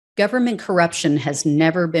Government corruption has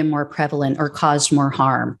never been more prevalent or caused more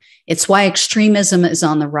harm. It's why extremism is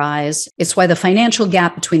on the rise. It's why the financial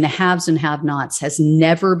gap between the haves and have-nots has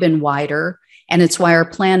never been wider. And it's why our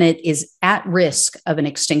planet is at risk of an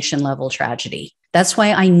extinction level tragedy. That's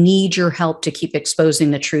why I need your help to keep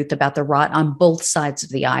exposing the truth about the rot on both sides of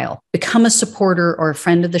the aisle. Become a supporter or a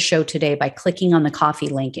friend of the show today by clicking on the coffee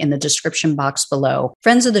link in the description box below.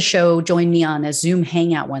 Friends of the show join me on a Zoom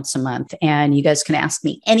hangout once a month, and you guys can ask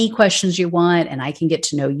me any questions you want, and I can get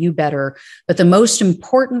to know you better. But the most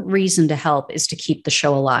important reason to help is to keep the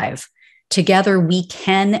show alive. Together, we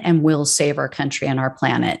can and will save our country and our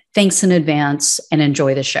planet. Thanks in advance and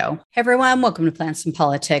enjoy the show. Hey everyone, welcome to Plants and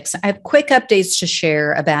Politics. I have quick updates to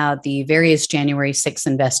share about the various January 6th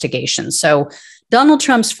investigations. So Donald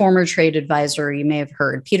Trump's former trade advisor, you may have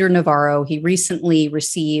heard, Peter Navarro, he recently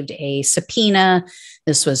received a subpoena.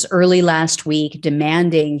 This was early last week,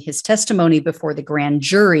 demanding his testimony before the grand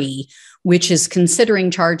jury, which is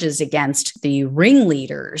considering charges against the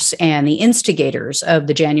ringleaders and the instigators of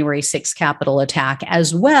the January 6th Capitol attack,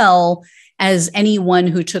 as well as anyone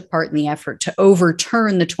who took part in the effort to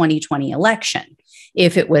overturn the 2020 election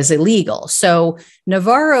if it was illegal. So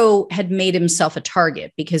Navarro had made himself a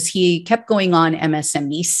target because he kept going on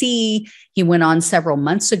MSNBC. He went on several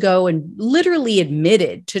months ago and literally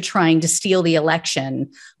admitted to trying to steal the election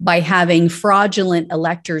by having fraudulent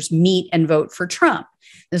electors meet and vote for Trump.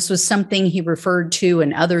 This was something he referred to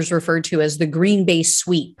and others referred to as the Green Bay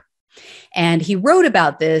sweep. And he wrote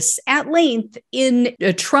about this at length in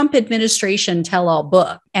a Trump administration tell-all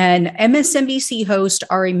book. And MSNBC host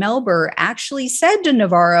Ari Melber actually said to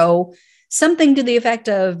Navarro something to the effect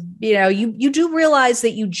of, you do realize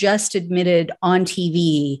that you just admitted on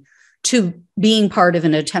TV to being part of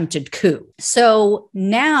an attempted coup. So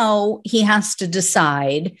now he has to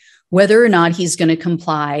decide whether or not he's going to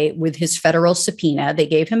comply with his federal subpoena. They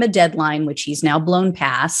gave him a deadline, which he's now blown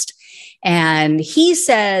past. And he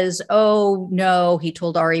says, oh, no, he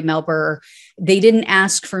told Ari Melber, they didn't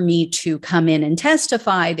ask for me to come in and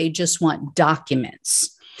testify. They just want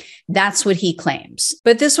documents. That's what he claims.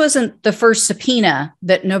 But this wasn't the first subpoena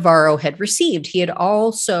that Navarro had received. He had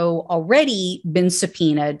also already been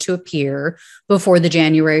subpoenaed to appear before the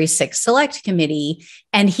January 6th Select Committee,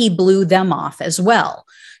 and he blew them off as well.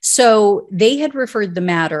 So they had referred the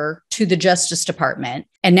matter to the Justice Department,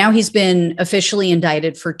 and now he's been officially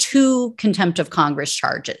indicted for 2 contempt of Congress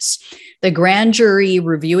charges. The grand jury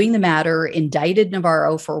reviewing the matter indicted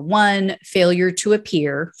Navarro for 1, failure to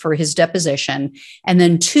appear for his deposition, and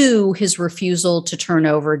then 2, his refusal to turn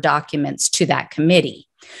over documents to that committee.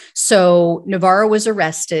 So Navarro was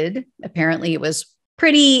arrested. Apparently it was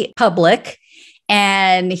pretty public.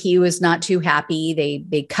 And he was not too happy.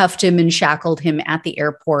 They cuffed him and shackled him at the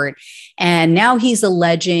airport. And now he's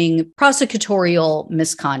alleging prosecutorial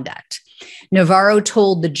misconduct. Navarro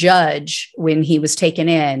told the judge when he was taken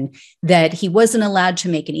in that he wasn't allowed to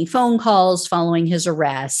make any phone calls following his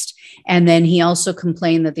arrest. And then he also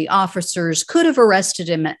complained that the officers could have arrested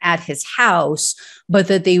him at his house, but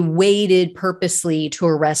that they waited purposely to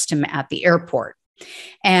arrest him at the airport.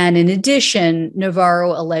 And in addition,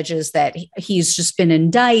 Navarro alleges that he's just been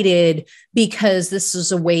indicted because this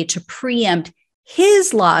is a way to preempt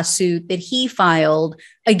his lawsuit that he filed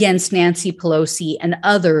against Nancy Pelosi and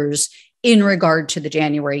others in regard to the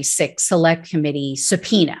January 6th Select Committee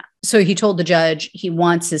subpoena. So he told the judge he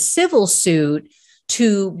wants his civil suit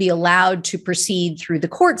to be allowed to proceed through the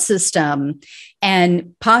court system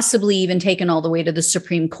and possibly even taken all the way to the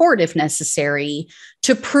Supreme Court if necessary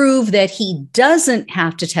to prove that he doesn't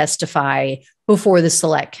have to testify before the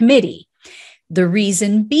Select Committee. The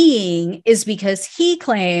reason being is because he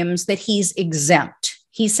claims that he's exempt.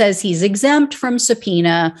 He says he's exempt from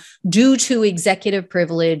subpoena due to executive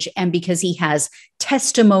privilege and because he has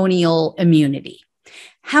testimonial immunity.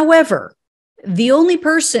 However, the only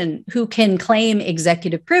person who can claim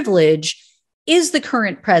executive privilege is the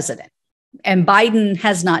current president, and Biden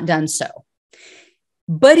has not done so.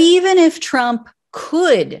 But even if Trump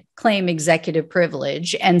could claim executive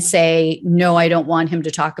privilege and say, no, I don't want him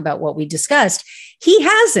to talk about what we discussed, he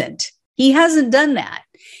hasn't. He hasn't done that.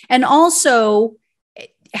 And also,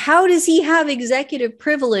 how does he have executive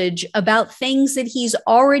privilege about things that he's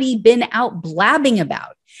already been out blabbing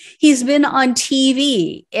about? He's been on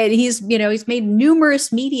TV and he's made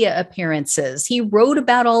numerous media appearances. He wrote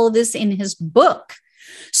about all of this in his book.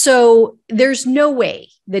 So there's no way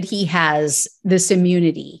that he has this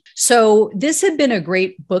immunity. So this had been a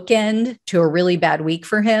great bookend to a really bad week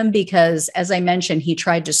for him because, as I mentioned, he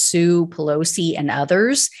tried to sue Pelosi and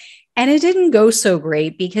others. And it didn't go so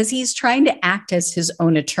great because he's trying to act as his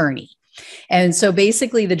own attorney. And so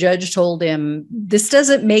basically the judge told him, this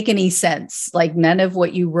doesn't make any sense. Like none of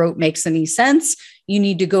what you wrote makes any sense. You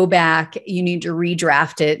need to go back, you need to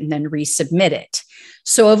redraft it and then resubmit it.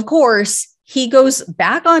 So of course, he goes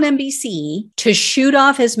back on NBC to shoot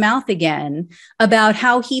off his mouth again about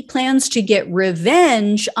how he plans to get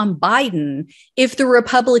revenge on Biden if the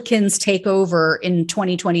Republicans take over in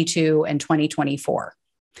 2022 and 2024.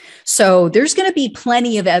 So there's going to be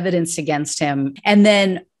plenty of evidence against him. And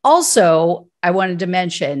then also, I wanted to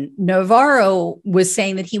mention, Navarro was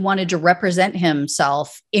saying that he wanted to represent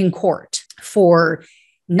himself in court for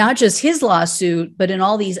not just his lawsuit, but in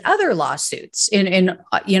all these other lawsuits, in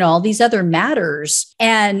all these other matters.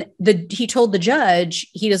 And he told the judge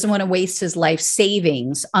he doesn't want to waste his life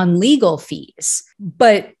savings on legal fees.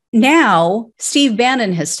 But now Steve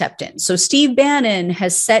Bannon has stepped in. So Steve Bannon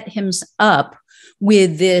has set him up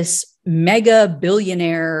with this mega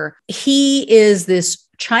billionaire. He is this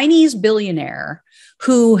Chinese billionaire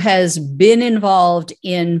who has been involved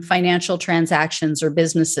in financial transactions or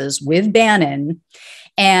businesses with Bannon.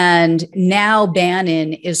 And now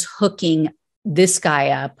Bannon is hooking this guy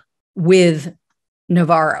up with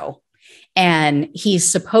Navarro. And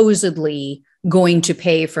he's supposedly going to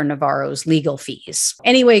pay for Navarro's legal fees.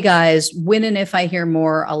 Anyway, guys, when and if I hear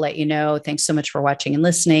more, I'll let you know. Thanks so much for watching and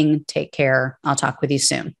listening. Take care. I'll talk with you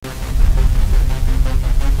soon.